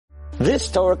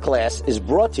This Torah class is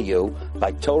brought to you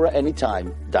by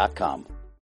TorahAnytime.com.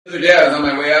 The other day I was on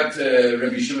my way out to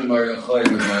Rabbi Shimon Bar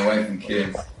Yochai with my wife and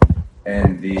kids,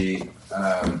 and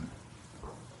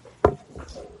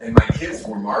and my kids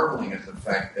were marveling at the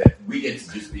fact that we get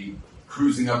to just be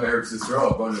cruising up Eretz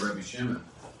Yisrael, going to Rabbi Shimon,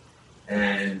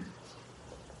 and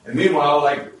meanwhile,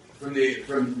 like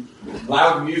from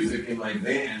loud music in my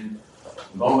van,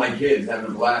 with all my kids having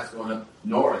a blast going up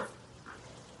north.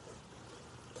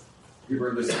 People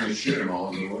are listening to Shurim all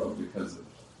over the world because of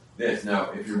this. Now,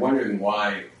 if you're wondering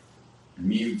why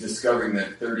me discovering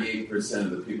that 38%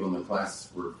 of the people in the class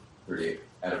were 38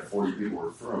 out of 40 people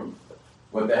were from,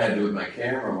 what that had to do with my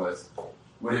camera was,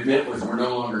 what it meant was we're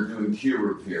no longer doing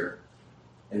Kiruv here.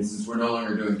 And since we're no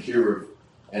longer doing Kiruv,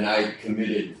 and I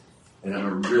committed, and I'm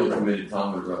a real committed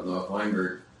Talmud Rav Noach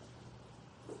Weinberg,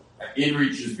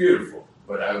 inreach is beautiful,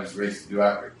 but I was raised to do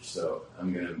outreach, so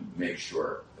I'm going to make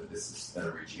sure that this is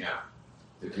done reaching out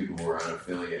to people who are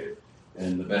unaffiliated.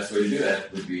 And the best way to do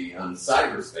that would be on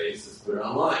cyberspace, is put it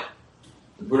online.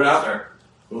 To put it out there.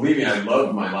 Believe me, I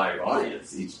love my live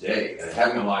audience each day. And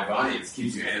having a live audience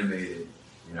keeps you animated.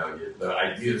 You know, the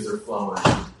ideas are flowing.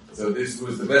 So this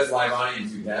was the best live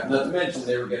audience you'd have. Not to mention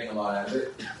they were getting a lot out of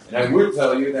it. And I would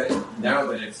tell you that now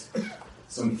that it's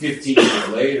some 15 years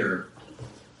later,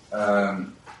 a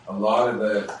lot of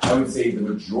I would say the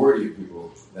majority of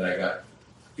people that I got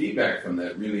feedback from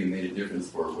that really made a difference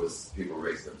for was people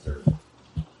raised up church.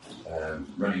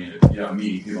 Running into,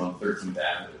 meeting people on 13th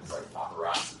Avenue, it's like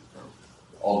paparazzi from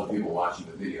all the people watching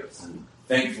the videos. And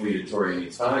thankfully to Torah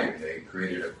Anytime, they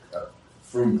created a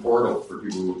Froom portal for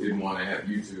people who didn't want to have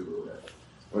YouTube or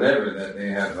whatever, that they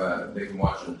have, they can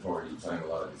watch on Torah Anytime a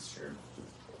lot of these sharing.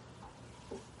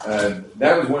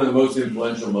 That was one of the most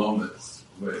influential moments,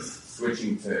 was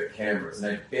switching to cameras.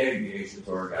 And I begged the Asia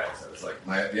Torah guys, I was like,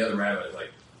 the other rabbi was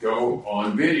like, go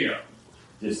on video.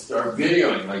 Just start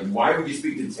videoing. Like, why would you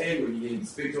speak to 10 when you need to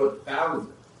speak to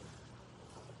 1,000?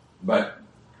 But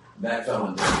that fell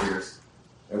on deaf ears.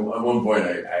 At one point,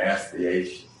 I asked the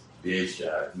H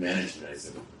management, I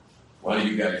said, why don't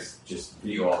you guys just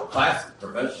video all the classes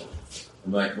professionally?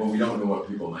 I'm like, well, we don't know what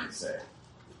people might say.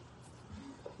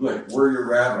 I'm like, we're your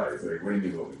rabbis. Like, what do you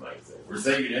mean what we might say? We're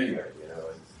saying it anyway,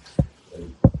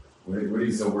 what are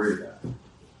you so worried about?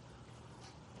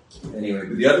 Anyway,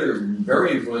 but the other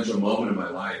very influential moment in my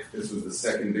life, this was the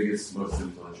second biggest, most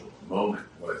influential moment,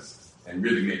 was, and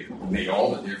really made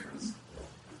all the difference,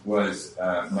 was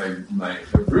my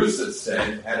Brusa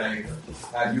said,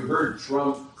 have you heard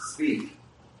Trump speak?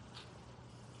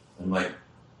 I'm like,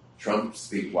 Trump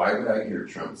speak? Why would I hear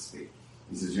Trump speak?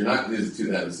 He says, this is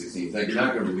 2016. He's like, you're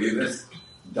not going to believe this?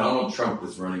 Donald Trump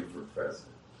was running for president.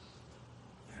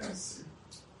 And I said,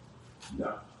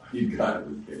 no. You got to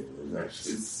be kidding me.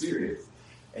 It's serious.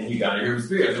 And you got to hear him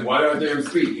speak. I said, why don't I hear him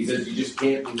speak? He says, you just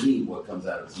can't believe what comes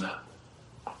out of his mouth.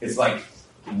 It's like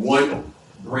one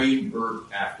brain burp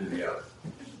after the other.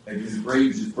 Like his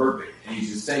brain's just burping. And he's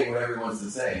just saying whatever he wants to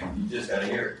say. And you just got to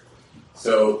hear it.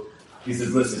 So he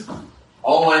says, listen,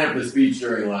 I'll line up the speech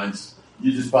during lunch.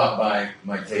 You just pop by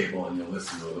my table and you'll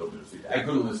listen to a little bit of speech. I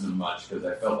couldn't listen to much because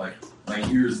I felt like my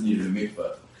ears needed a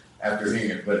mikvah after hearing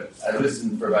it, but I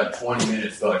listened for about 20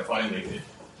 minutes till I finally hit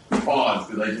pause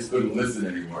because I just couldn't listen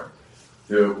anymore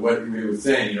to what he was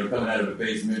saying. Coming out of a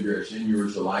base midrash in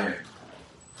Yerushalayim,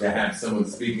 to have someone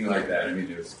speaking like that. I mean,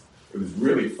 it was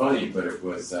really funny, but it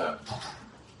was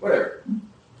whatever.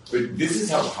 But this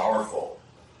is how powerful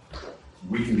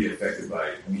we can be affected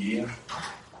by media.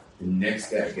 The next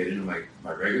day, I get into my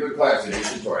regular class at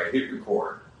Ancient Torah, I hit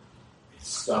record, and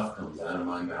stuff comes out of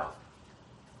my mouth.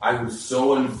 I was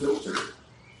so unfiltered.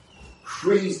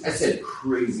 Crazy. I said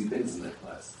crazy things in that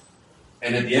class.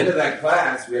 And at the end of that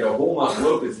class, we had a whole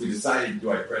machlokas. We decided,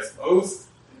 do I press post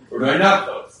or do I not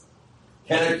post?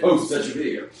 Can I post such a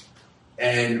video?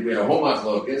 And we had a whole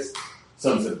machlokas.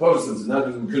 Some said post, some said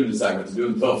nothing. We couldn't decide what to do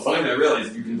until finally I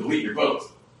realized you can delete your post.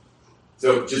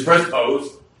 So just press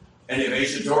post, and if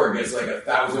Aisha Torah gets like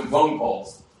 1,000 phone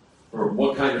calls for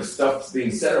what kind of stuff's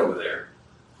being said over there,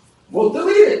 we'll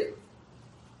delete it.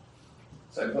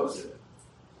 So I posted it.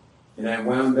 And I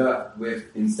wound up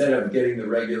with, instead of getting the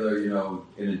regular,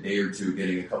 in a day or two,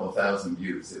 getting a couple thousand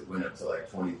views, it went up to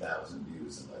like 20,000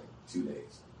 views in like 2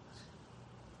 days.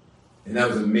 And that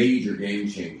was a major game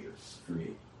changer for me.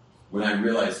 When I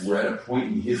realized we're at a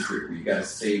point in history where you got to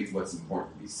say what's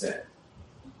important to be said.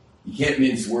 You can't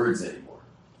mince words anymore.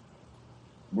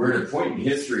 We're at a point in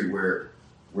history where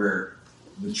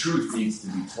the truth needs to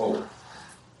be told.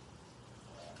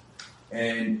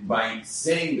 And by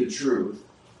saying the truth,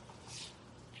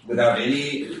 without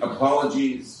any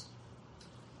apologies,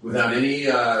 without any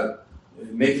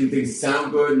making things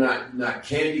sound good, not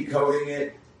candy coating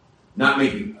it, not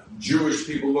making Jewish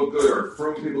people look good or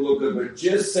frum people look good, but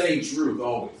just saying truth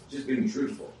always, just being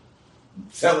truthful.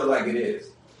 Tell it like it is.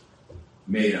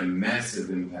 Made a massive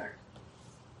impact.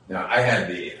 Now I had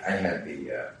the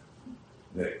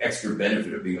extra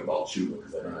benefit of being a Baal Tshuva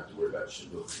because I don't have to worry about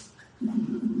shidduchim.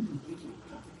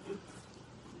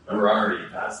 We're already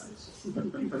past this.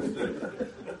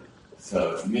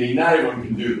 So, meaning not everyone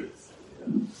can do this.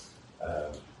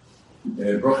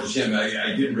 Baruch Hashem,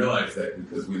 I didn't realize that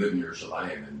because we live in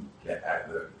Yerushalayim and the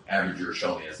average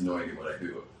Yerushalmi has no idea what I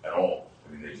do at all.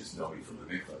 I mean, they just know me from the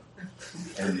mikvah.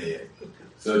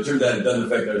 So it turns out it doesn't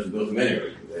affect our shidduchim anyway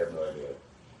because they have no idea.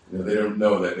 They don't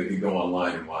know that they can go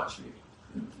online and watch me.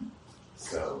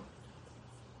 So,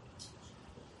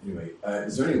 anyway,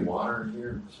 is there any water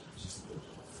here?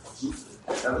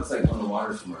 That looks like one of the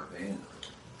waters from our van.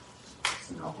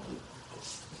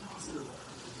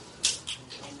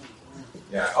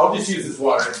 Yeah, I'll just use this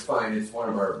water. It's fine. It's one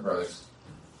of our brothers.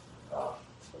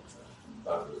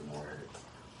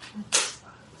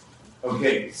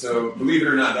 Okay, so believe it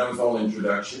or not, that was all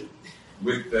introduction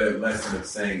with the lesson of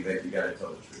saying that you got to tell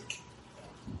the truth.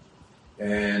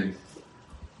 And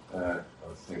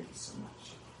thank you so much.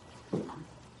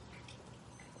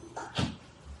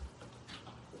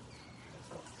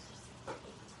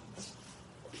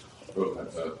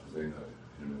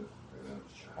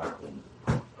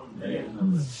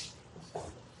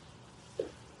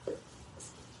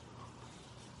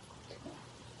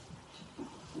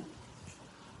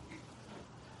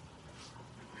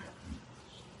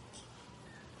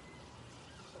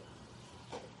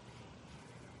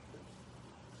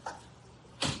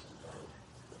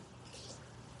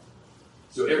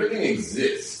 So everything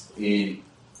exists in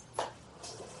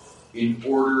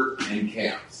order and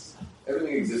chaos.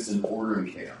 Everything exists in order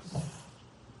and chaos.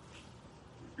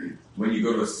 When you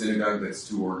go to a synagogue that's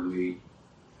too orderly,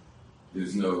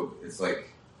 it's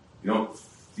like you don't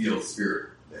feel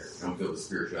spirit there. You don't feel the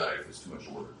spirituality if there's too much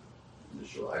order in the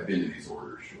shul. I've been to these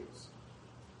order shuls.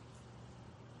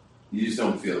 You just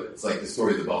don't feel it. It's like the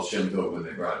story of the Baal Shem Tov when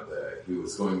they brought he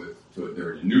was going they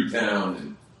were in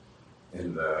Newtown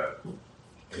and the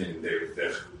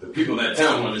people in that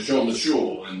town wanted to show him the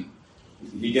shul, and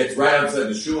he gets right outside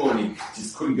the shul and he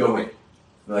just couldn't go in.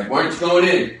 They're like, "Why aren't you going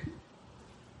in?"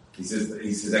 He says,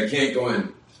 "I can't go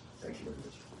in." Thank you very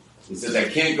much. He says, "I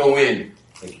can't go in."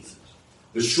 Thank you so much.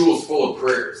 The shul's full of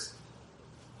prayers.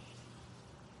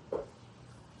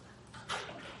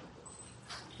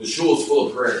 The shul's full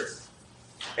of prayers.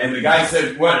 And the guy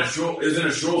said, "What, isn't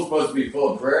a shul supposed to be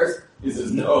full of prayers?" He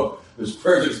says, "No, those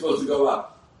prayers are supposed to go up."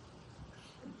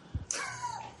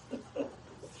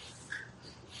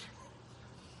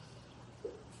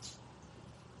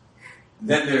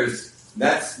 Then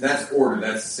that's order,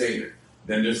 that's Seder.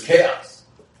 Then there's chaos.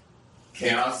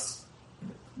 Chaos,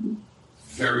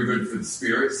 very good for the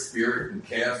spirit. Spirit and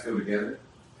chaos go together.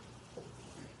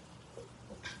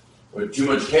 But too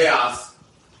much chaos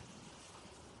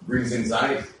brings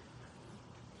anxiety.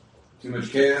 Too much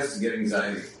chaos, you get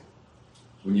anxiety.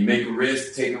 When you make a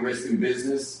risk, take a risk in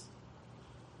business.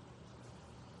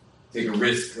 Take a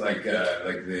risk like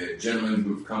the gentlemen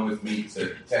who've come with me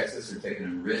to Texas are taking a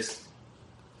risk.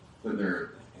 Put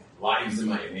their lives in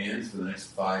my hands for the next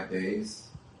 5 days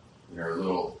in our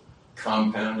little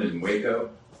compound in Waco.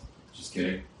 Just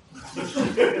kidding.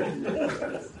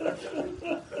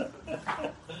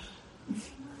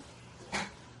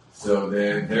 So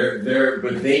they're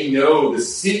but they know the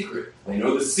secret. They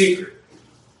know the secret.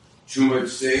 Too much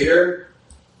Seder,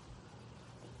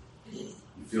 you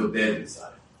feel dead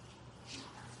inside.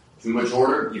 Too much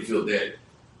order, you feel dead.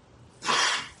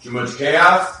 Too much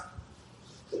chaos,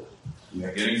 you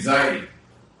get anxiety.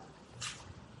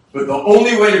 But the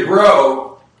only way to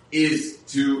grow is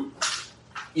to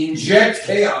inject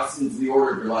chaos into the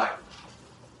order of your life.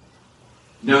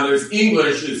 Now there's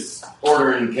English is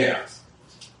order and chaos.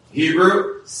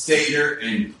 Hebrew, Seder,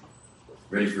 and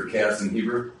ready for chaos in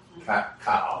Hebrew? Chaos,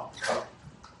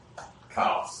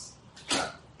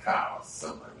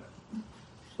 something like that.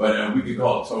 But we could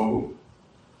call it tohu.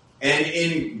 And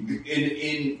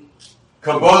in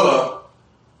Kabbalah,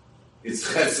 it's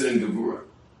chesed and gevurah.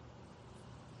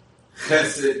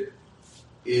 Chesed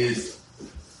is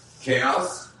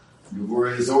chaos,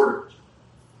 gevurah is order.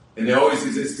 And they always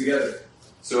exist together.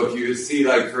 So if you see,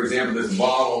 like, for example, this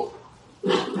bottle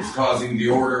is causing the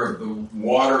order of the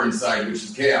water inside, which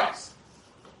is chaos.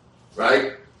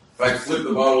 Right? If I flip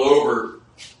the bottle over,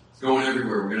 it's going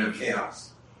everywhere. We're going to have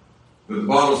chaos. But the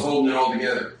bottle's holding it all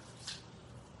together.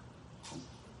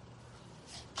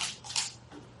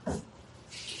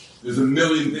 There's a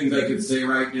million things I could say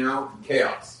right now.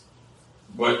 Chaos.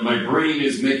 But my brain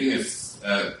is making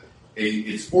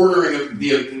it's ordering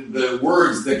the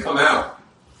words that come out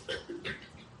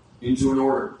into an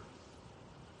order.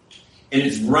 And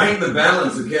it's right in the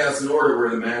balance of chaos and order where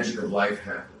the magic of life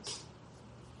happens.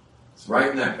 It's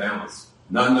right in that balance.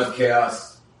 Not enough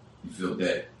chaos, you feel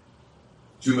dead.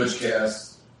 Too much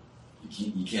chaos,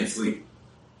 you can't sleep.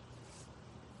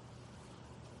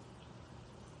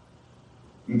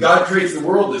 And God creates the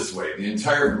world this way. The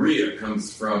entire Bria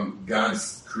comes from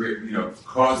God's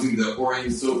causing the Or Ein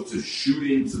Sof to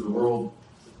shoot into the world.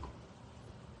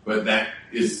 But that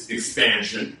is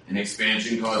expansion, and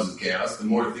expansion causes chaos. The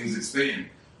more things expand,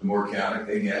 the more chaotic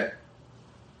they get.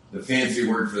 The fancy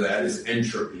word for that is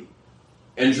entropy.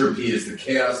 Entropy is the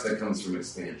chaos that comes from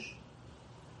expansion.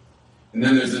 And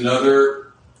then there's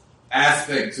another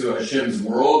aspect to Hashem's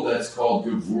world that's called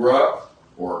Gevura,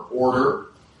 or order.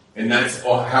 And that's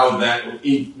how that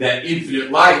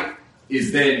infinite light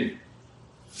is then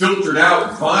filtered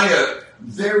out via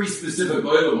very specific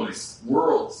Olamais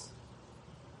worlds.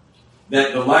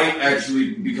 That the light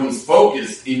actually becomes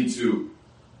focused into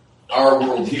our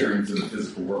world here, into the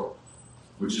physical world,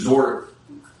 which is order.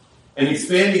 An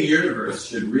expanding universe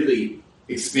should really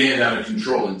expand out of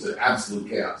control into absolute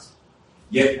chaos.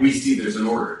 Yet we see there's an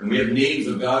order. And we have names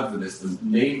of God for this. The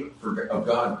name of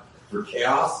God for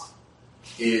chaos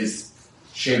is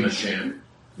Shem Hashem.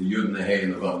 The Yud and the Hey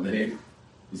and the Vav and the Hey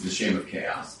is the Shem of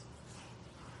chaos.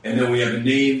 And then we have a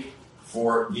name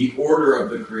for the order of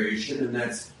the creation, and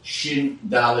that's Shin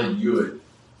Daled Yud.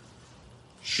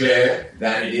 She,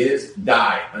 that it is,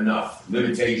 die, enough,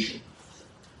 limitation.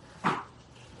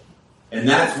 And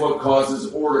that's what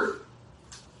causes order.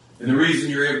 And the reason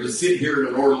you're able to sit here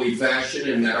in an orderly fashion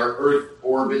and that our Earth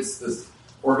orbits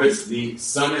the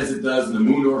sun as it does and the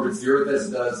moon orbits the Earth as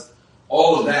it does,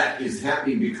 all of that is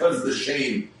happening because of the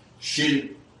Shem,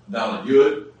 Shin Daled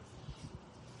Yud.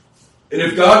 And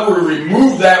if God were to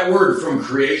remove that word from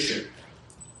creation,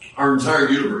 our entire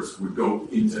universe would go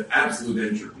into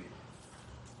absolute entropy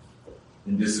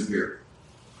and disappear.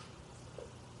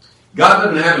 God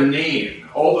doesn't have a name.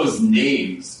 All those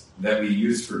names that we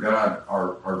use for God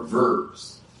are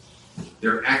verbs.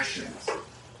 They're actions.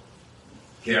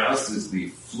 Chaos is the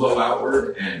flow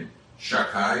outward, and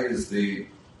Shakai is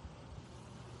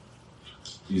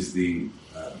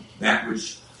that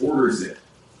which orders it.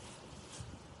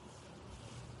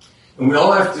 And we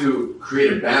all have to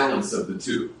create a balance of the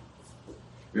two.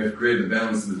 We have to create the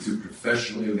balance of the two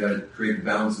professionally. We've got to create the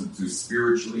balance of the two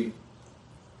spiritually.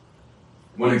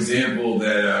 One example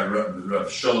that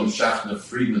Rav Shalom Shachna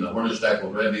Friedman, the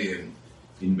Hornishtackle Rebbe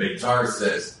in Beitar,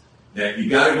 says that you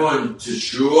got to go into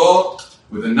shul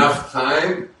with enough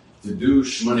time to do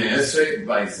Shmoneh Esrei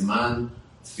by Zman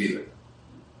Tefillah.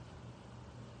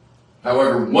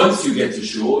 However, once you get to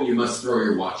shul, you must throw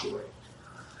your watch away.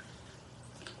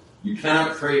 You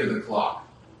cannot pray to the clock.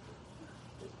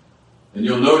 And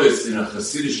you'll notice in a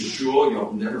Hasidic shul,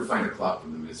 you'll never find a clock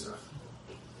in the Mizrach.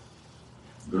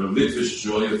 Go to Litvish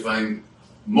shul, you'll find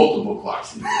multiple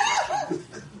clocks in the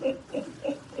Mizrach.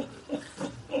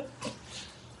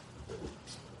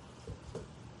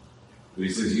 But he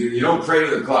says, you don't pray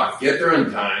to the clock. Get there on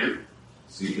time,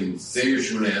 so you can say your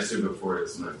Shmoneh Esrei before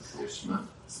it's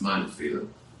Zman Tefillah,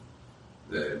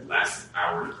 the last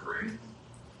hour to pray.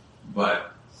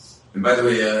 And by the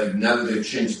way, now that they've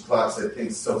changed the clocks, I think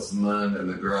Sotzman and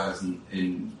the garage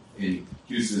in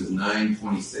Houston is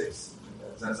 9:26.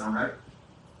 Does that sound right?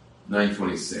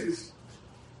 9:26.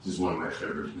 Just one of my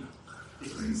favorites now.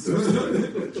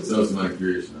 Sotzman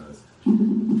Kriyashna.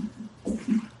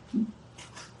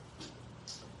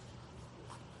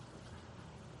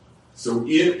 So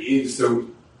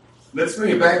let's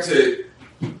bring it back to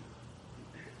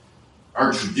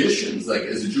our traditions, like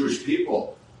as a Jewish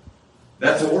people.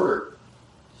 That's order.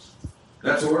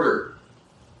 That's order.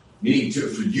 Meaning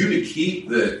for you to keep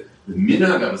the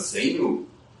minhag of Seinu,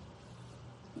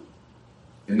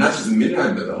 and not just the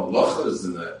minhag, but the halachas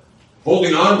and the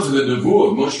holding on to the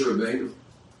nevuah of Moshe Rabbeinu.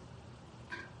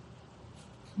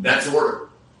 That's order.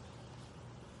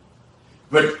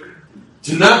 But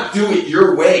to not do it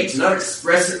your way, to not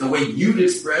express it the way you'd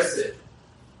express it,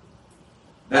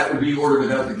 that would be order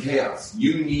without the chaos.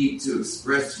 You need to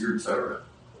express your Torah.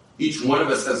 Each one of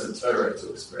us has a Torah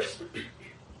to express.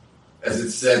 As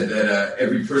it said that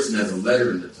every person has a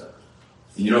letter in the Torah.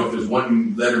 And if there's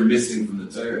one letter missing from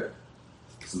the Torah,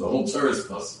 so the whole Torah is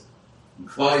possible. In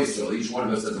Klal Yisrael, each one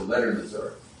of us has a letter in the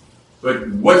Torah. But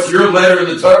what's your letter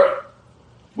in the Torah?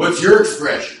 What's your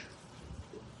expression?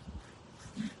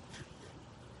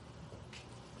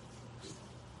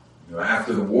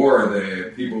 After the war,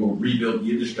 the people who rebuilt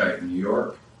Yiddishkeit in New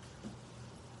York,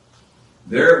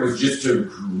 there it was just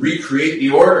to recreate the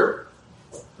order,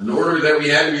 an order that we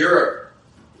had in Europe.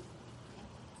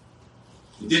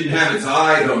 It didn't have its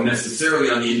eye, though,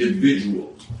 necessarily on the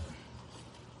individual.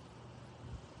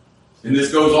 And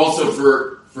this goes also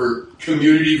for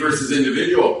community versus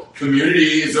individual.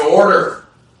 Community is an order.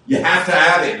 You have to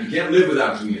have it. You can't live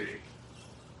without community.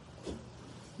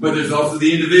 But there's also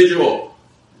the individual.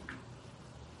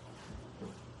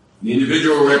 The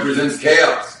individual represents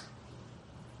chaos.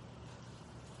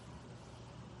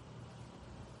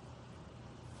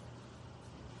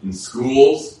 In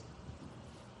schools,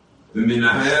 the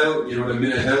minahel, you know what a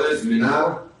minahel is?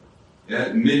 Minahel? Yeah,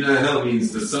 minahel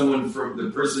means the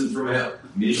person from hell.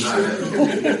 Minahel.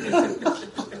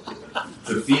 It's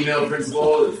a female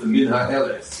principal, it's the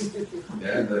minahelis.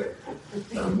 Yeah, the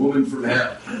woman from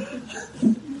hell.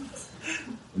 And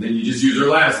then you just use her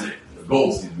last name,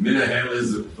 Goldstein. Minahel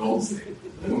is Goldstein.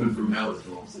 The woman from hell is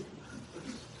Goldstein.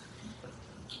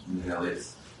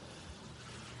 Minahelis.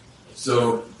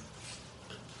 So,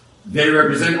 they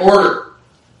represent order.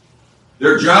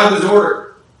 Their job is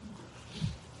order.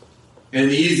 And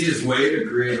the easiest way to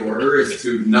create order is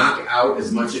to knock out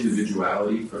as much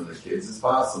individuality from the kids as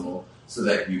possible so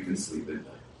that you can sleep at night.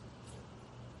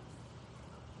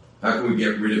 How can we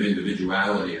get rid of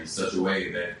individuality in such a way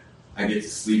that I get to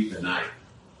sleep tonight?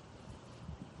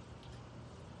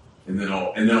 And then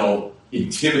I'll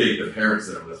intimidate the parents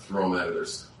that I'm going to throw them out of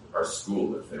our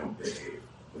school if they don't behave.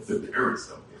 If the parents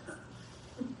don't behave.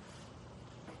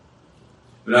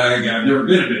 But I've never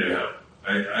been a bit of help.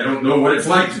 I don't know what it's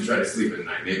like to try to sleep at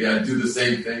night. Maybe I'd do the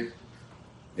same thing.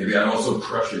 Maybe I'd also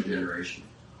crush a generation.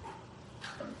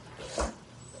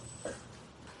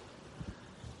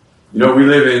 We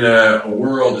live in a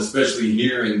world, especially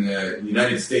here in the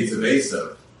United States of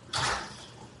Esav,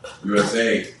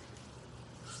 USA,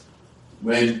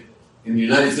 when in the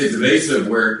United States of Esav,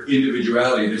 where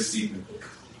individuality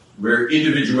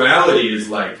is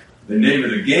like the name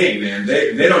of the game, man.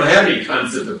 They don't have any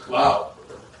concept of cloud.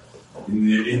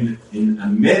 In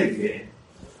America,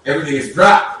 everything is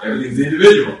private. Everything's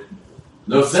individual.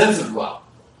 No sense of cloud.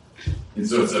 And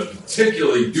so it's a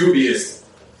particularly dubious,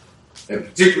 and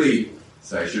particularly,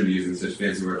 sorry, I shouldn't be using such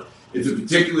fancy words. It's a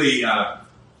particularly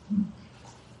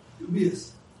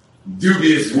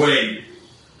dubious way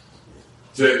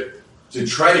to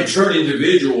try to turn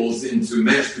individuals into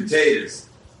mashed potatoes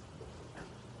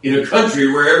in a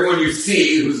country where everyone you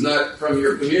see who's not from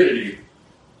your community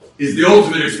is the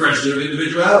ultimate expression of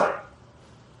individuality.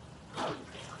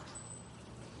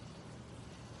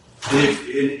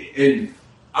 And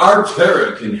our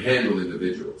Torah can handle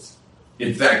individuals.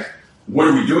 In fact, what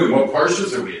are we doing? What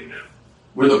parshas are we in now?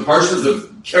 We're in the parshas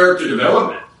of character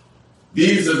development.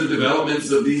 These are the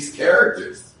developments of these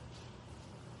characters.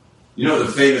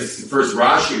 The famous first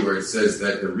Rashi where it says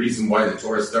that the reason why the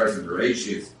Torah starts in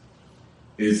Bereshit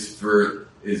is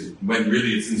when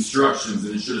really it's instructions,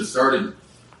 and it should have started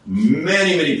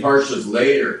many, many parshas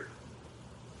later.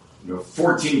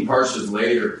 14 parshas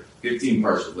later, 15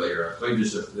 parshas later.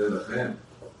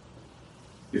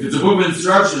 If it's a book of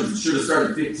instructions, it should have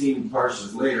started 15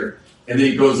 parshas later. And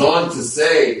then he goes on to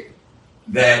say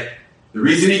that the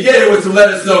reason he did it was to let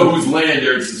us know whose land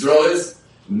Eretz Yisrael is.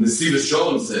 And the Nesivos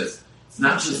Shalom says, it's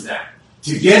not just that.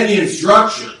 To get the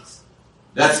instructions,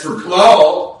 that's for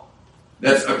klal,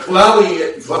 that's a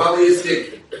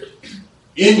klalistic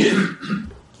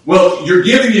Indian. Well, you're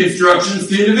giving the instructions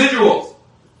to individuals.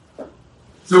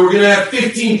 So we're going to have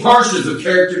 15 parshas of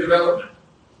character development.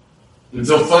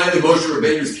 Until finally Moshe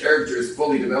Rabbeinu's character is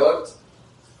fully developed.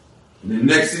 And the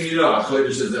next thing you know,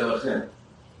 Achodesh is Elachem.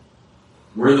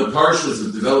 We're in the parshas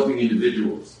of developing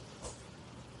individuals.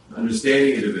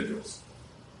 Understanding individuals.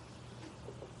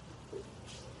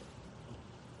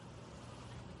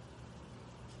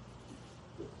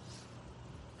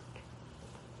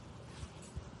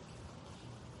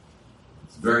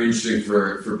 Very interesting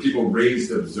for people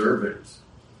raised observant.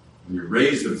 When you're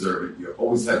raised observant, you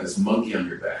always have this monkey on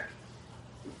your back.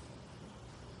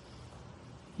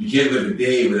 You can't live a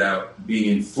day without being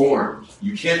informed.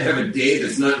 You can't have a day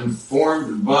that's not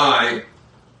informed by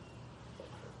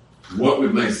what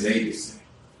would my Zayda say?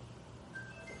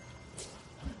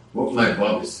 What would my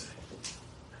Baba say?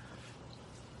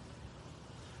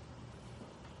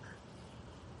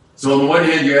 So on the one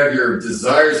hand, you have your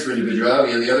desires for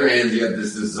individuality. On the other hand, you have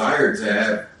this desire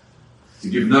to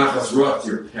give nachas ruach to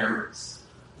your parents.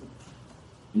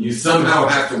 And you somehow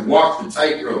have to walk the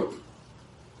tightrope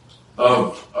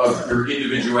of your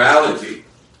individuality.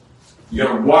 You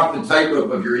got to walk the tightrope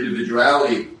of your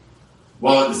individuality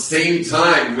while at the same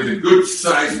time with a good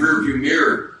sized rearview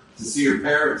mirror to see your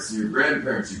parents, your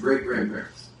grandparents, your great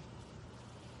grandparents.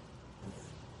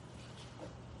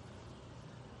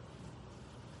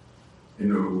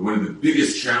 And one of the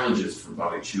biggest challenges for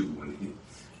Bali Chu when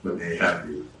they have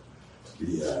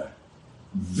the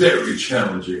very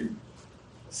challenging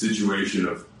situation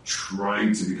of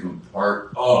trying to become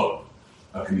part of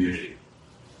a community.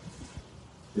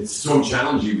 It's so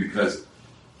challenging because,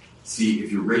 see,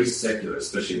 if you're raised secular,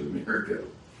 especially in America,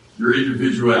 your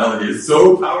individuality is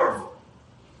so powerful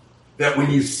that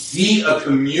when you see a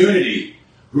community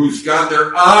who's got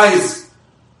their eyes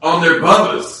on their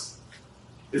bubbas,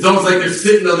 it's almost like they're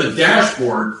sitting on the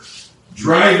dashboard,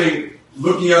 driving,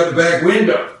 looking out the back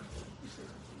window.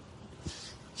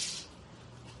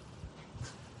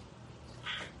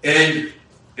 And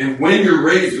when you're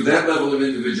raised with that level of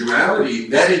individuality,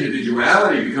 that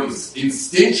individuality becomes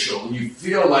instinctual, and you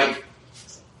feel like,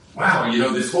 wow,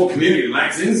 this whole community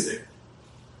lacks instinct.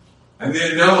 And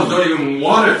they don't even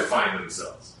want to find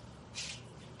themselves.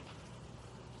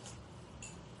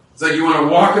 It's like you want to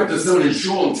walk up to someone in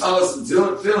shul and tell us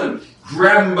and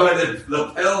grab them by the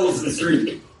lapels and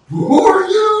scream, "Who are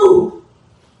you?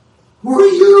 Who are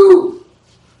you?"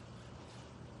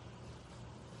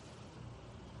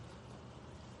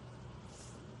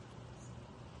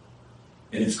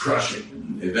 And it's crushing.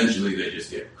 And eventually they just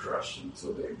get crushed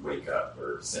until they wake up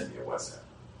or send me a WhatsApp.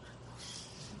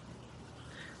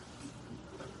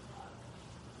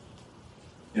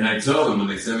 And I tell them, when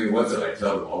they send me a WhatsApp, I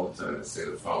tell them all the time, I say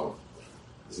the following.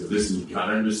 I say, listen, you've got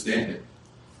to understand it.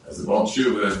 As a Baal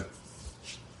Tshuva,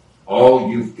 all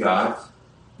you've got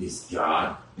is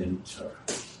God and Torah.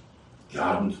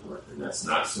 God and Torah. And that's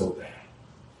not so bad.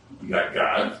 You got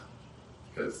God,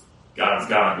 because God's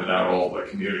God without all the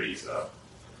community stuff.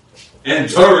 And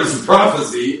Torah is a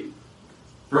prophecy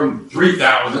from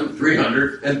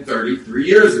 3,333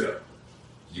 years ago.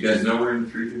 You guys know we're in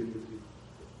 333?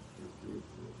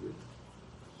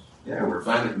 Yeah, we're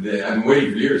finally, I've been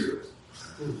waiting for years for this.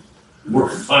 We're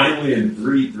finally in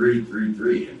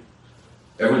 3333. And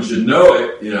everyone should know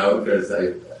it, because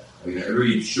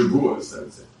every Shavuos, I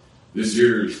would say. This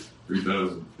year is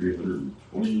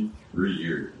 3,323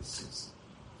 years.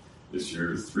 This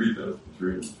year is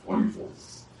 3,324.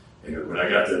 And when I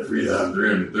got to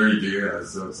 3,332, I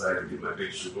was so excited to get my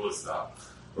big Shavuot stop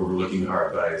overlooking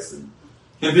Harabais. And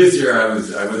this year I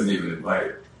wasn't even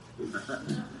invited.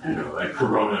 Like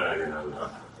Corona,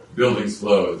 buildings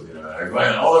closed. All I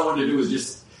wanted to do was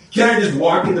can I just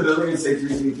walk in the building and say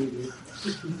 3,332?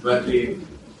 But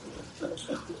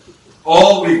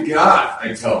all we've got,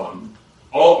 I tell them,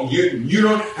 you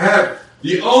don't have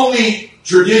the only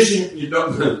tradition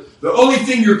the only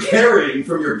thing you're carrying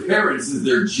from your parents is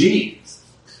their genes.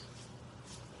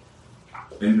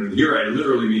 And here I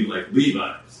literally mean like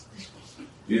Levi's.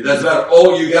 That's about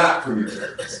all you got from your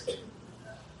parents.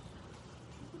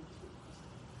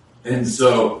 And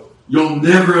so you'll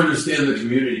never understand the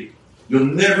community. You'll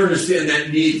never understand that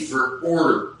need for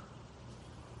order,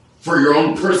 for your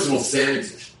own personal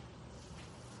sanity.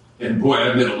 And boy,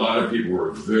 I met a lot of people who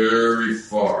are very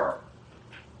far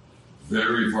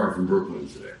from Brooklyn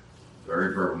today.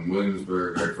 Very far from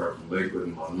Williamsburg, very far from Lakewood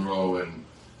and Monroe and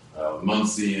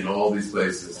Muncie and all these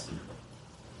places.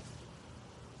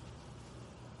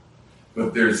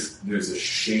 But there's a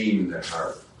shame in their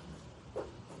heart.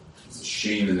 There's a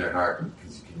shame in their heart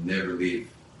because you can never leave.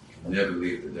 You can never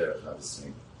leave the dead without the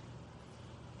same.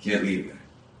 You can't leave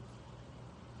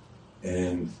that.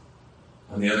 And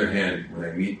on the other hand, when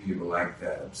I meet people like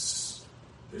that, I'm so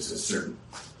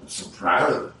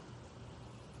proud of them.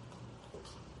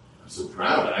 So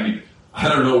proud. I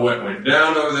don't know what went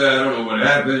down over there. I don't know what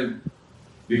happened.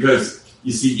 Because,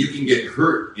 you see, you can get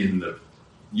hurt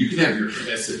you can have your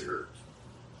chesed hurt.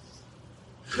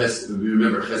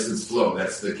 Remember, chesed's flow.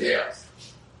 That's the chaos.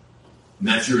 And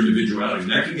that's your individuality.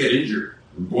 And that can get injured.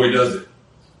 And boy, does it.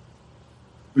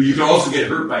 But you can also get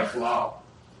hurt by klal.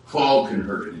 Klal can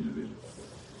hurt an individual.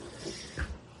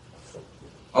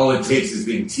 All it takes is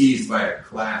being teased by a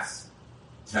class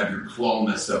to have your klal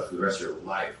messed up for the rest of your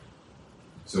life.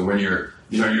 So when you're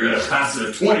at a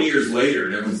concert 20 years later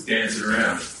and everyone's dancing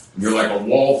around and you're like a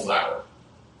wallflower.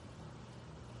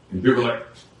 And people are like,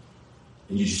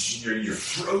 and you're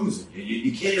frozen.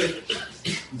 You can't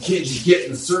just get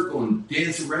in a circle and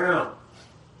dance around.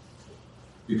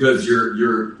 Because your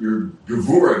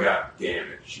gevura got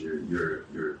damaged,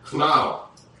 your klal,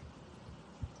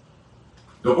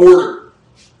 the order.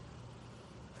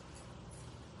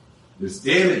 There's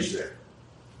damage there.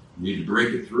 You need to break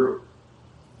it through.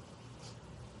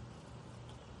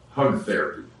 Hug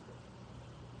therapy.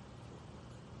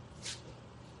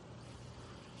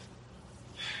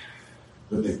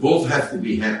 both have to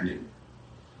be happening.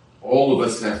 All of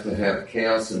us have to have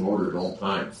chaos and order at all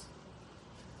times.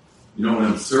 You know, when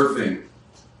I'm surfing,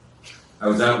 I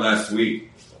was out last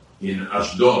week in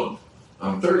Ashdod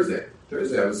on Thursday. I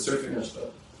was surfing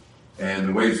Ashdod. And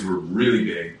the waves were really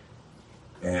big.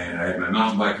 And I had my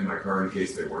mountain bike in my car in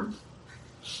case they weren't.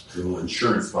 A little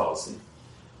insurance policy.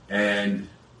 And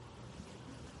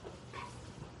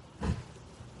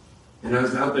I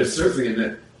was out there surfing,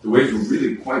 and the waves were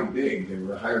really quite big. They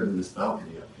were higher than this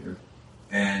balcony up here.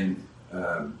 And,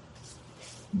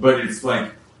 but it's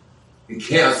like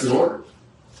chaos and order.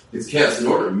 It's chaos and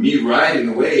order. Me riding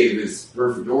the wave is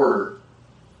perfect order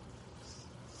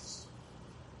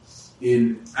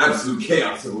in absolute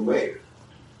chaos of a wave.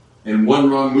 And one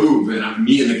wrong move, and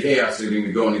me and the chaos are going to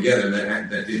be going together.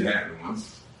 And that did happen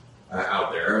once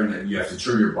out there. And then you have to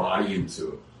turn your body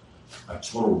into a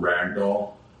total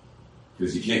ragdoll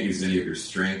because you can't use any of your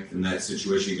strength in that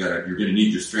situation. You're going to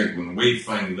need your strength when the wave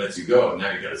finally lets you go.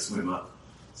 Now you got to swim up.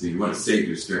 So you want to save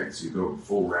your strength. So you go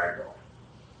full ragdoll.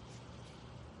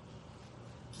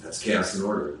 That's chaos and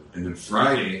order. And then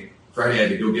Friday I had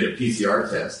to go get a PCR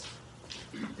test.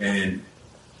 And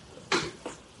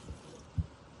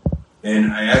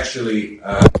I actually,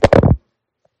 Friday I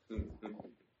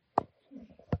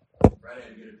had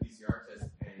to get a PCR test,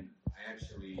 and I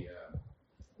actually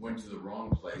went to the wrong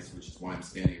place, which is why I'm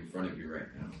standing in front of you right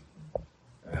now.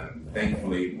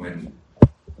 Thankfully, when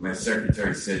my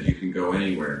secretary said you can go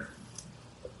anywhere,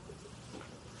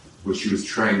 what she was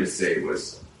trying to say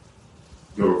was,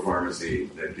 go to a pharmacy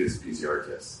that gives PCR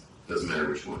tests. Doesn't matter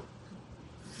which one.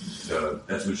 So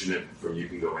that's what she meant from you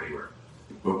can go anywhere.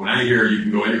 But when I hear you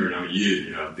can go anywhere, and I'm a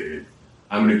Yid,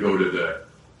 I'm going to go to the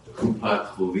Kupat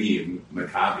Cholim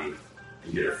Maccabi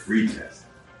and get a free test.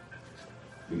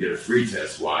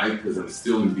 Why? Because I'm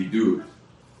still in bidud.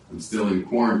 I'm still in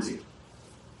quarantine.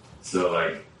 So,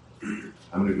 I'm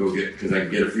going to go because I can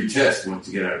get a free test once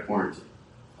you get out of quarantine.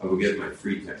 I'll go get my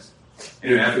free test.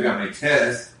 Anyway, after I got my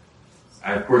test,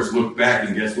 I, of course, looked back,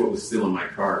 and guess what was still in my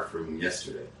car from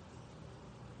yesterday?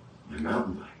 My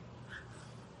mountain bike.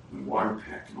 My water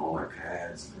pack and all my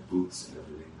pads and my boots and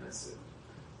everything. And I said,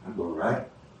 I'm all right.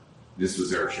 This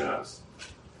was Erev Shabbos.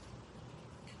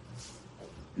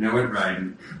 And I went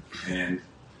riding, and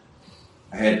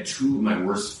I had two of my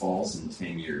worst falls in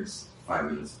 10 years,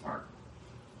 5 minutes apart,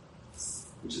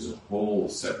 which is a whole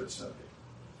separate subject.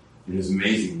 And it was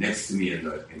amazing. Next to me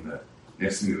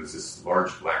was this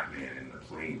large black man in the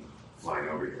plane flying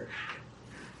over here.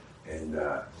 And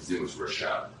his name was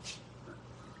Rashad.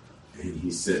 And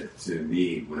he said to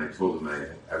me, when I told him I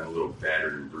have a little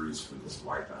battered and bruised from this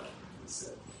wipeout, he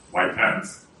said,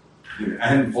 "Wipeouts?" I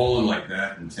hadn't fallen like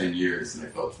that in 10 years, and I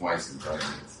fell twice in 5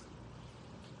 minutes.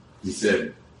 He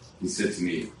said to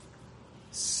me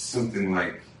something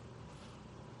like,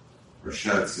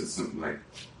 Rashad said something like,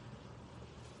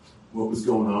 what was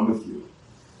going on with you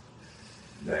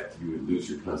that you would lose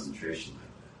your concentration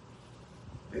like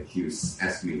that? Like he was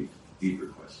asking me deeper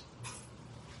questions.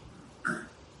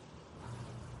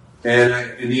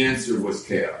 And the answer was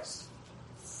chaos.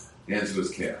 The answer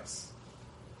was chaos.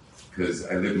 Because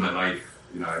I live my life,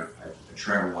 I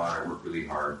travel a lot, I work really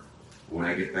hard. When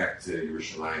I get back to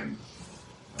Yerushalayim,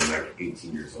 I'm like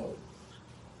 18 years old.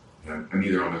 And I'm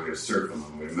either on my way to surf, I'm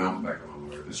on my way to mountain bike, I'm on my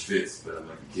way to the Schwitz, but I'm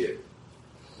like a kid.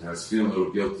 And I was feeling a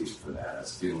little guilty for that. I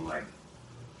was feeling like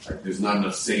there's not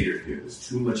enough Seder here. There's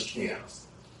too much chaos.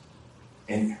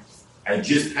 And I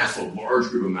just passed a large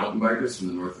group of mountain bikers from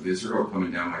the north of Israel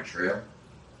coming down my trail.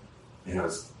 And I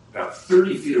was about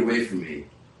 30 feet away from me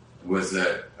was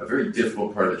a very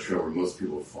difficult part of the trail where most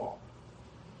people fall.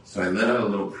 So I let out a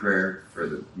little prayer for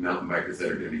the mountain bikers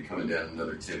that are going to be coming down in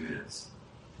another 10 minutes.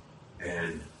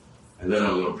 And I let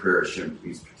out a little prayer, Hashem,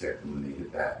 please protect them when they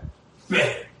hit that.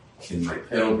 Bam! And my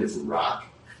pedal hits a rock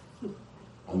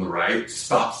on the right,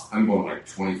 stops. I'm going like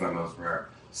 25 miles per hour.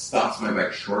 Stops my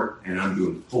bike short, and I'm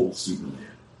doing full Superman.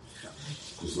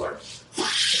 Just like,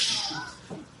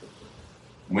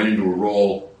 went into a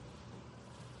roll,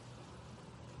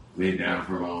 laid down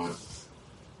for a moment,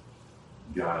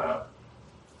 got up,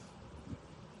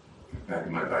 got back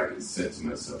on my bike and said to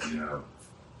myself,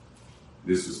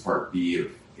 this was part B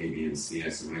of A, B, and C. I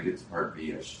said, when I get to part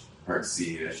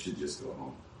C, I should just go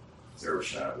home. It's Erev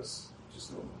Shabbos,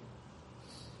 just go home.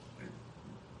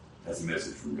 That's a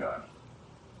message from God.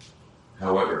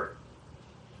 However,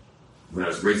 when I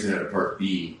was racing out of part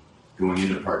B, going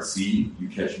into part C, you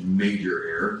catch major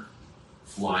air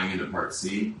flying into part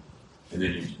C, and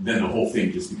then the whole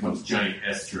thing just becomes giant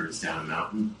S-turns down a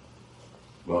mountain.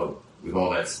 Well, with all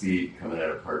that speed coming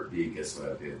out of part B, guess what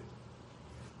I did?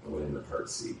 I went into part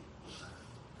C.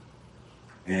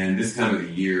 And this time of the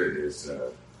year, there's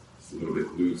it's a little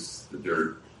bit loose, the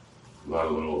dirt, a lot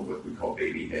of little, what we call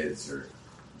baby heads, or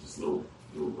just little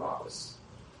rocks.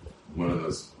 One of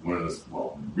those,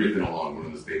 well, ripping along, one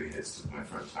of those baby heads took my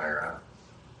front tire out.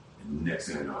 And next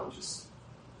thing I know, I'm just,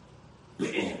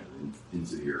 bam,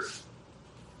 into the earth.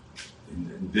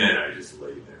 And then I just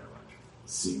lay there, like,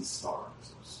 seeing stars.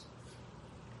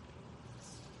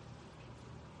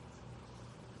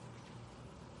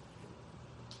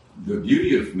 The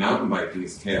beauty of mountain biking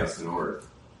is chaos and order.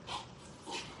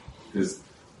 Because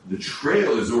the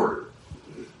trail is ordered.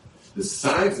 The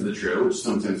sides of the trail, which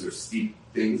sometimes are steep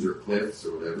things or cliffs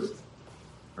or whatever,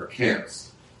 are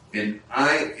chaos. And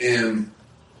I'm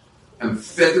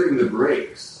feathering the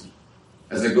brakes.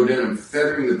 As I go down, I'm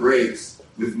feathering the brakes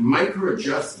with micro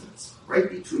adjustments right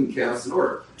between chaos and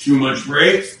order. Too much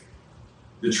brakes,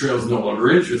 the trail's no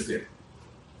longer interesting.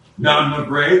 Not enough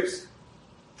brakes,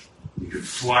 you could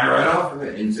fly right off of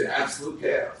it into absolute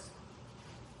chaos.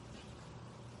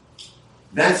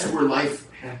 That's where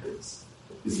life happens.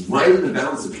 Is right in the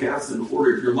balance of chaos and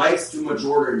order. If your life's too much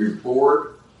order and you're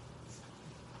bored,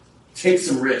 take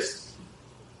some risks.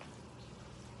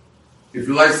 If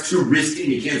your life's too risky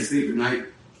and you can't sleep at night,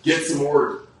 get some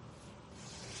order.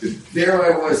 But there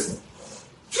I was,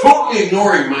 totally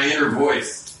ignoring my inner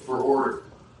voice for order.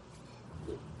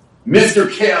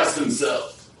 Mr. Chaos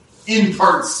himself, in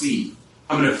part C.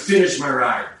 I'm going to finish my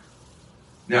ride.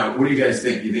 Now, what do you guys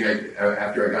think? You think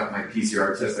after I got my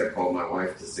PCR test, I called my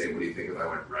wife to say, what do you think if I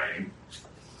went riding?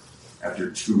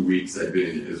 After 2 weeks, I'd been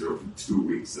in Israel for 2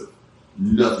 weeks of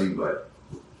nothing but,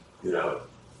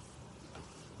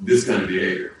 this kind of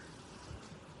behavior.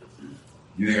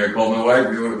 You think I called my wife?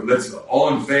 Let's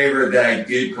all in favor that I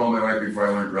did call my wife before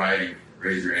I went riding.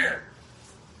 Raise your hand.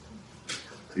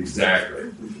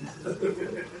 Exactly.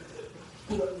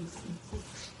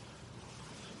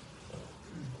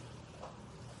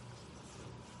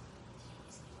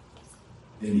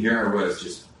 And here I was,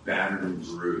 just battered and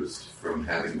bruised from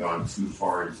having gone too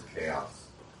far into chaos.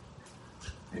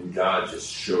 And God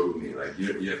just showed me, like, you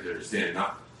have to understand,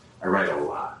 I write a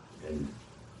lot, and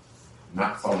I'm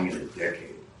not falling in a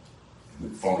decade. I've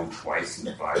been falling twice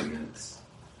in 5 minutes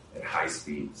at high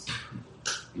speeds.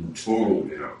 In total,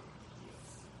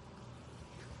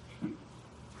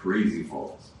 crazy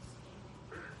falls.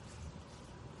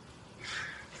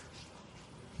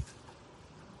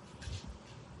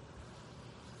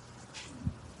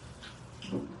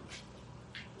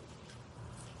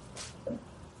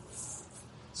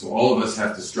 So all of us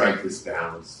have to strike this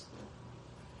balance.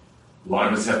 A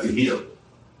lot of us have to heal.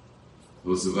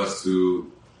 Those of us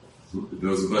who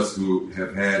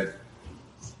have had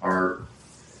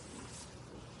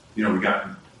we got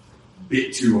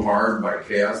bit too hard by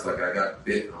chaos, like I got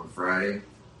bit on Friday.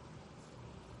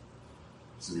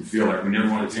 So we feel like we never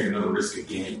want to take another risk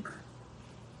again.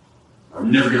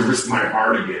 I'm never going to risk my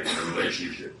heart again in a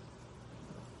relationship.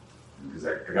 Because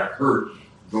I got hurt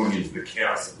going into the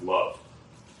chaos of love.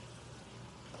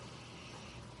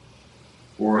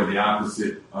 Or the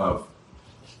opposite of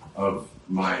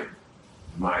my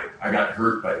I got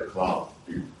hurt by the claw.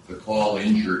 The claw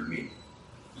injured me.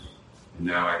 And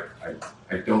now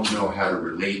I don't know how to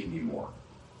relate anymore.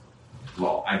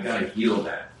 Well, I gotta heal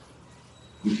that.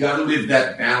 We gotta live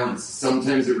that balance.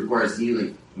 Sometimes it requires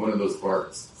healing one of those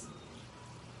parts.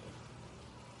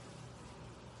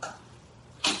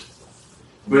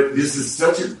 But this is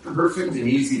such a perfect and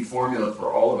easy formula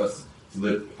for all of us to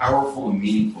live powerful and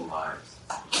meaningful lives.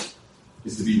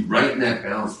 Is to be right in that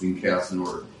balance between chaos and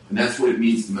order. And that's what it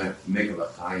means to make a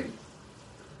l'chaim.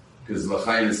 Because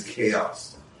l'chaim is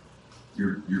chaos.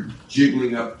 You're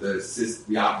jiggling up the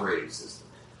operating system.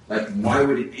 Like, why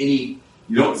would you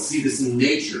don't see this in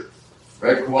nature.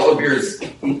 Right? Koala bears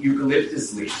eat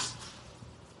eucalyptus leaves.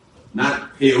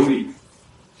 Not peyote.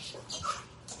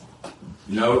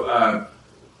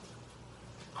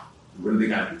 What do they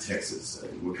got in Texas?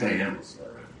 What kind of animals are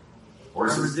around here?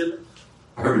 Horses?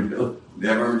 Armadillo. They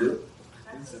have armadillo?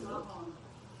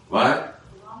 What?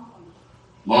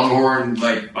 Longhorn,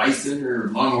 like bison or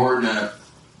longhorn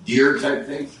deer type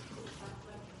thing?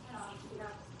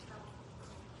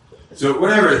 So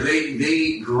whatever, they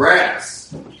eat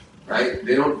grass, right?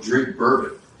 They don't drink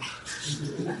bourbon.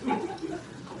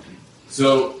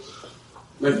 So,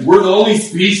 we're the only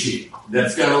species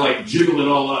that's got to jiggle it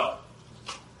all up.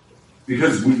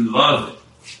 Because we love it.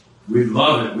 We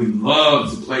love it. We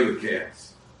love to play with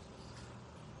chaos.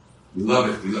 We love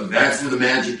it. That's where the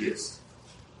magic is.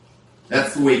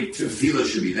 That's the way tefillah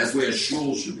should be. That's the way a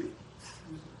shul should be.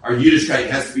 Our Yiddishkeit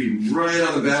has to be right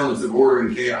on the balance of order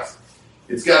and chaos.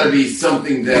 It's got to be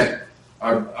something that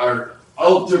our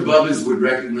Alter Bubbas would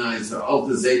recognize, or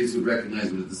Alter Zetas would recognize,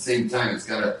 but at the same time, it's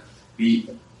got to be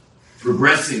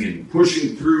progressing and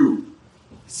pushing through,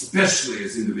 especially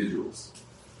as individuals.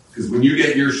 Because when you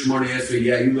get your Shemona Esrei,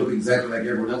 yeah, you look exactly like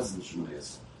everyone else in the Shemona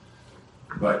Esrei.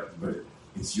 But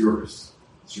it's yours.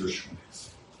 It's your Shemona Esrei.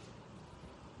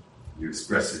 You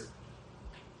express it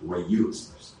the way you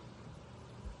express it.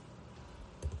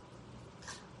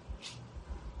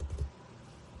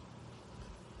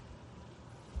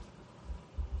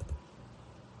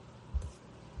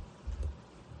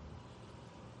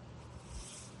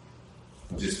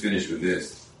 I'll just finish with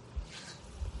this.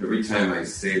 Every time I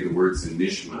say the words in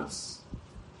Nishmas,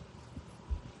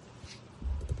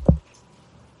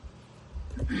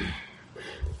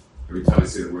 every time I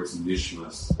say the words in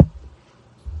Nishmas,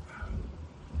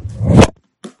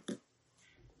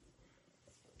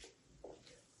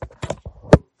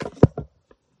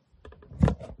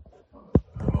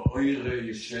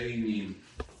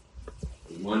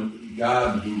 one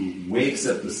God who wakes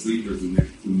up the sleepers, who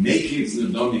makes the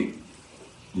Nadonim,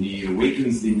 and he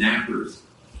awakens the nappers.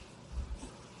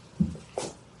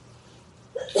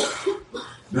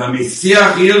 And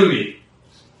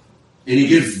he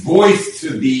gives voice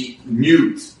to the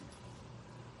mute.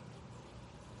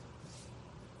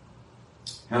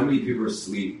 How many people are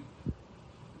asleep?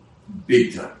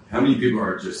 Big time. How many people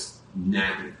are just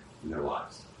napping in their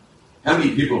lives? How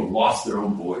many people have lost their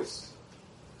own voice?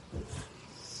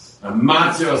 How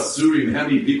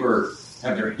many people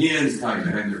have their hands tied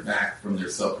behind their back from their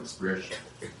self-expression?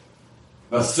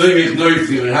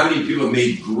 And how many people have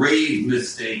made grave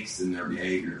mistakes in their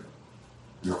behavior?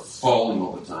 They're falling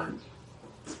all the time.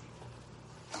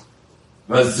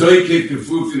 How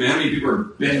many people are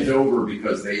bent over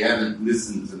because they haven't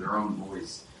listened to their own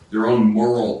voice, their own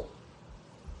moral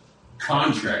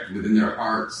contract within their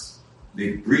hearts?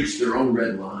 They've breached their own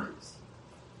red lines.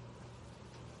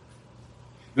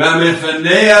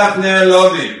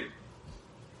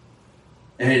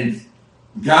 And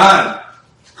God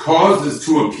causes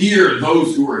to appear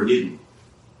those who are hidden.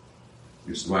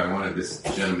 Which is why I wanted this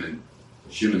gentleman,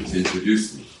 Shimon, to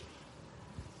introduce me.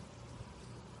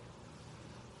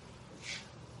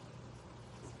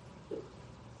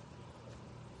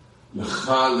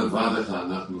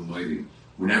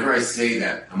 Whenever I say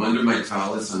that, I'm under my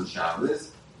tallis on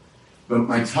Shabbos, but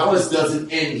my tallis doesn't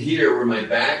end here where my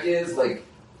back is, like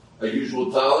a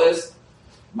usual tallis.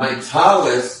 My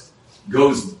tallis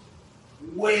goes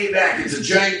way back. It's a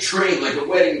giant train, like a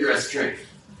wedding dress train.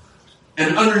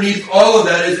 And underneath all of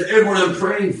that is everyone I'm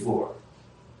praying for.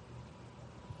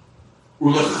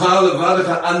 We're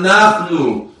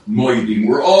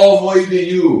all moiding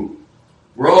you.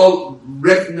 We're all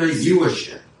recognize you,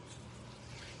 Hashem.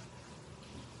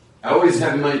 I always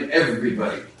have in mind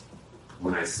everybody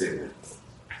when I say that.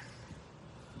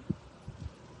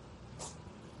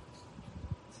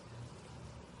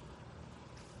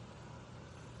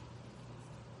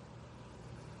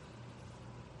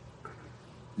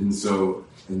 And so,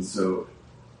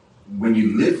 when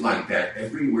you live like that,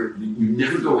 everywhere, you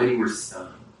never go anywhere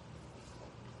stunned.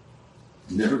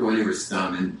 You never go anywhere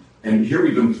stunned. And here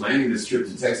we've been planning this trip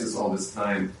to Texas all this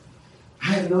time.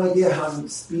 I have no idea how I'm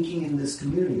speaking in this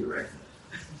community right now.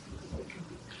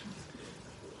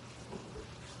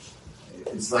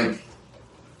 It's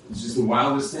just the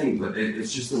wildest thing, but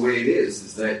it's just the way it is.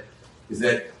 Is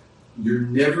that you're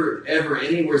never, ever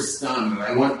anywhere stunned.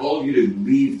 I want all of you to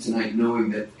leave tonight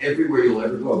knowing that everywhere you'll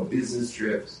ever go, business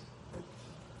trips,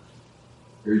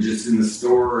 you're just in the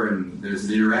store and there's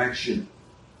an interaction,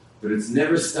 but it's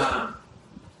never stunned.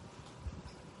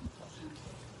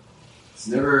 It's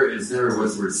never,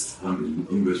 what's the word stunned in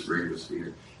English for English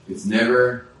speaker? It's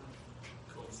never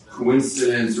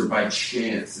coincidence or by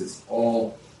chance. It's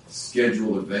all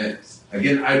scheduled events.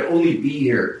 Again, I'd only be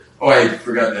here. Oh, I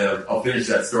forgot that. I'll finish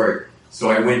that story. So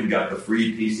I went and got the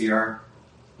free PCR.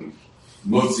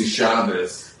 Motzi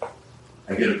Shabbos,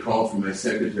 I get a call from my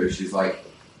secretary. She's like,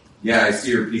 yeah, I see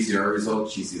your PCR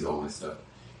result. She sees all my stuff.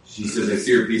 She says, I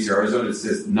see your PCR result. It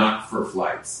says, not for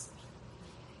flights.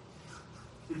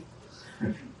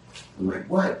 I'm like,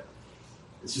 what?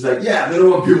 And she's like, yeah, they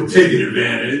don't want people taking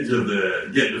advantage of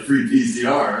getting the free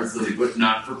PCR, so they put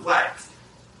not for flights.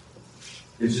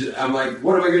 And I'm like,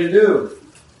 what am I going to do?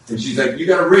 And she's like, you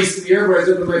got to race to the airport. I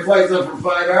said, my flight's not for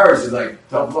 5 hours. She's like,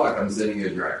 tough luck. I'm sending you a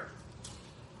driver.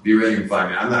 Be ready in 5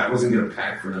 minutes. I wasn't going to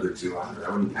pack for another 2 hours. I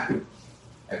wouldn't pack.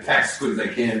 I pack as quick as I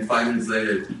can. 5 minutes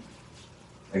later,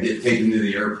 I get taken to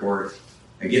the airport.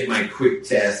 I get my quick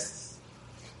tests.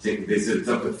 They said it's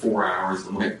up to 4 hours.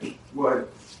 I'm like,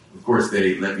 what? Of course,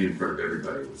 they let me in front of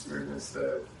everybody. It was very nice.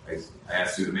 I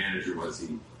asked who the manager was.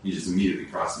 He just immediately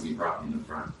crossed me, brought me in the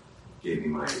front. gave me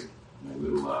my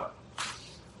little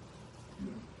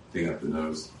thing up the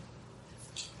nose.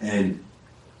 And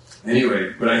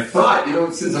anyway, but I thought,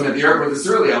 since I'm at the airport this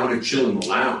early, I want to chill in the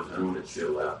lounge. I don't want to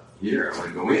chill out here. I want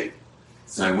to go in.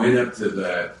 So I went up to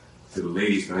the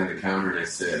ladies behind the counter and I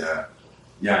said, I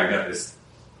got this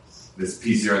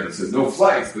PCR that says no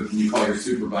flights, but can you call your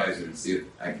supervisor and see if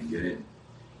I can get in?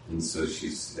 And so she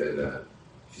said,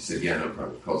 yeah, no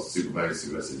problem. Call the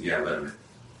supervisor. I said, yeah, let him in.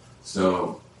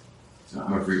 So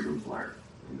I'm a frequent flyer,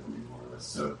 more or less.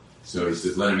 So he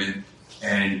says, let him in.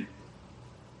 And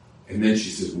then she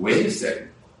says, wait a second.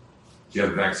 Do you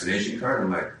have a vaccination card?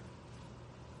 I'm like,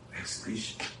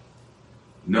 vaccination?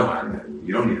 No,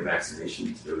 you don't need a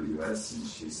vaccination to go to the U.S. And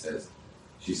she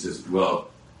says, well,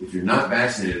 if you're not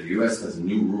vaccinated, the U.S. has a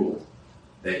new rule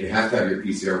that you have to have your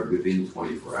PCR within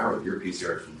 24 hours. Your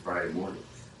PCR is from Friday morning.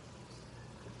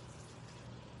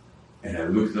 And I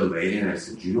looked at the lady and I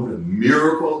said, do you know what a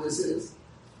miracle this is?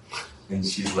 And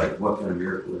she's like, what kind of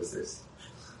miracle is this?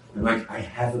 I'm like, I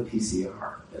have a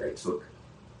PCR that I took,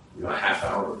 a half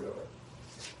hour ago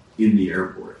in the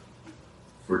airport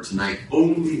for tonight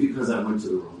only because I went to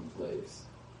the wrong place.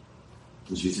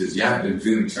 And she says, yeah, I've been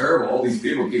feeling terrible. All these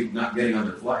people keep not getting on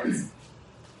their flights.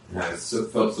 And I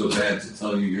felt so bad to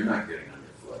tell you you're not getting on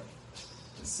your flight.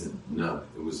 I said, no,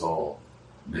 it was all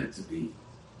meant to be.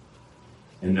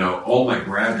 And now all my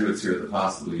graduates here at the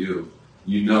Possible You,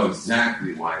 you know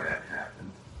exactly why that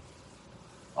happened.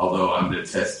 Although I'm going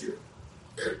to test you.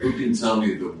 Who can tell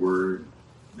me the word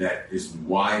that is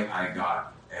why I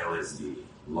got LSD?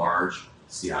 Large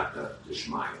Siyata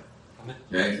Dishmaya.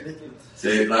 Okay? Commitment.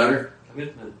 Say it louder.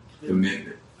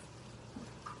 Commitment.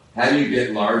 How do you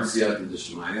get large Siyata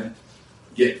Dishmaya?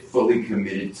 Get fully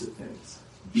committed to things.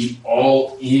 Be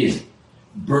all in.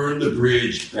 Burn the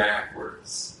bridge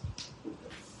backwards.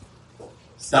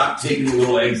 Stop taking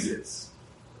little exits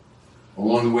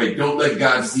along the way. Don't let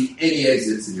God see any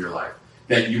exits in your life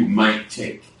that you might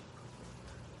take.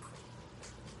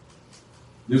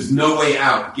 There's no way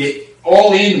out. Get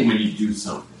all in when you do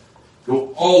something.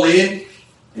 Go all in,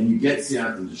 and you get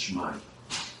Siyata Dishmaya.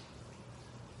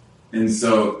 And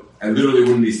so, I literally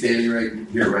wouldn't be standing right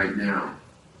here right now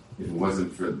if it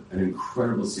wasn't for an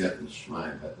incredible Siyata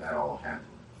Dishmaya that all happened.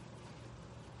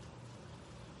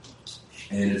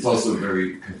 And it's also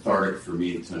very cathartic for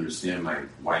me to understand my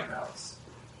wipeouts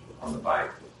on the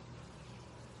bike.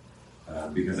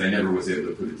 Because I never was able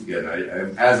to put it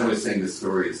together. As I was saying the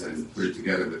stories, I put it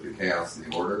together with the chaos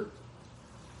and the order.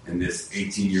 And this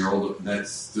 18-year-old that's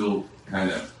still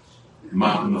kind of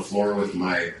mopping the floor with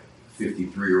my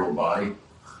 53-year-old body.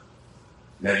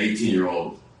 That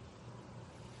 18-year-old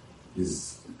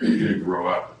is going to grow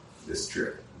up this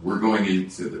trip. We're going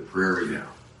into the prairie now.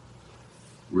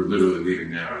 We're literally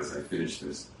leaving now as I finish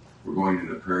this. We're going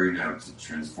into the prairie now to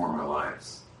transform our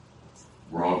lives.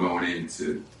 We're all going in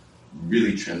to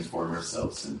really transform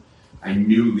ourselves. And I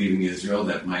knew leaving Israel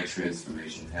that my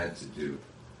transformation had to do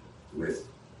with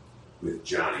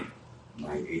Johnny,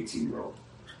 my 18-year-old.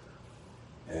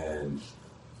 And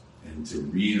to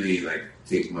really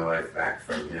take my life back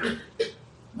from him. I'm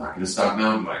not going to stop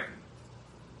mountain biking.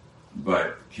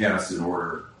 But chaos and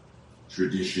order,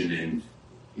 tradition and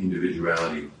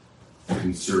individuality,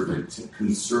 conserving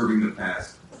the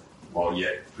past while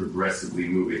yet progressively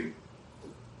moving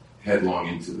headlong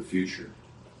into the future.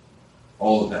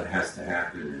 All of that has to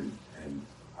happen, and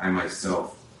I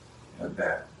myself have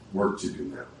that work to do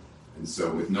now. And so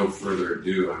with no further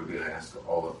ado, I'm going to ask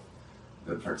all of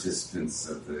the participants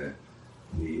of the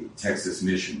Texas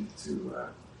mission to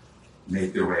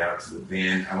make their way out to the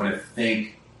van. I want to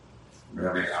thank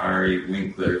Rabbi Ari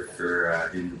Winkler for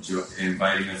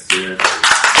inviting us here.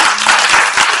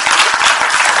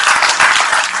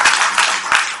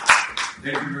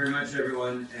 Thank you very much,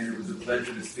 everyone, and it was a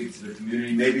pleasure to speak to the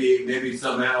community. Maybe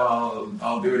somehow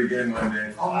I'll do it again one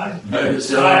day.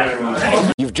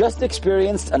 You've just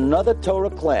experienced another Torah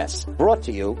class brought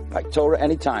to you by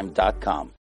TorahAnytime.com.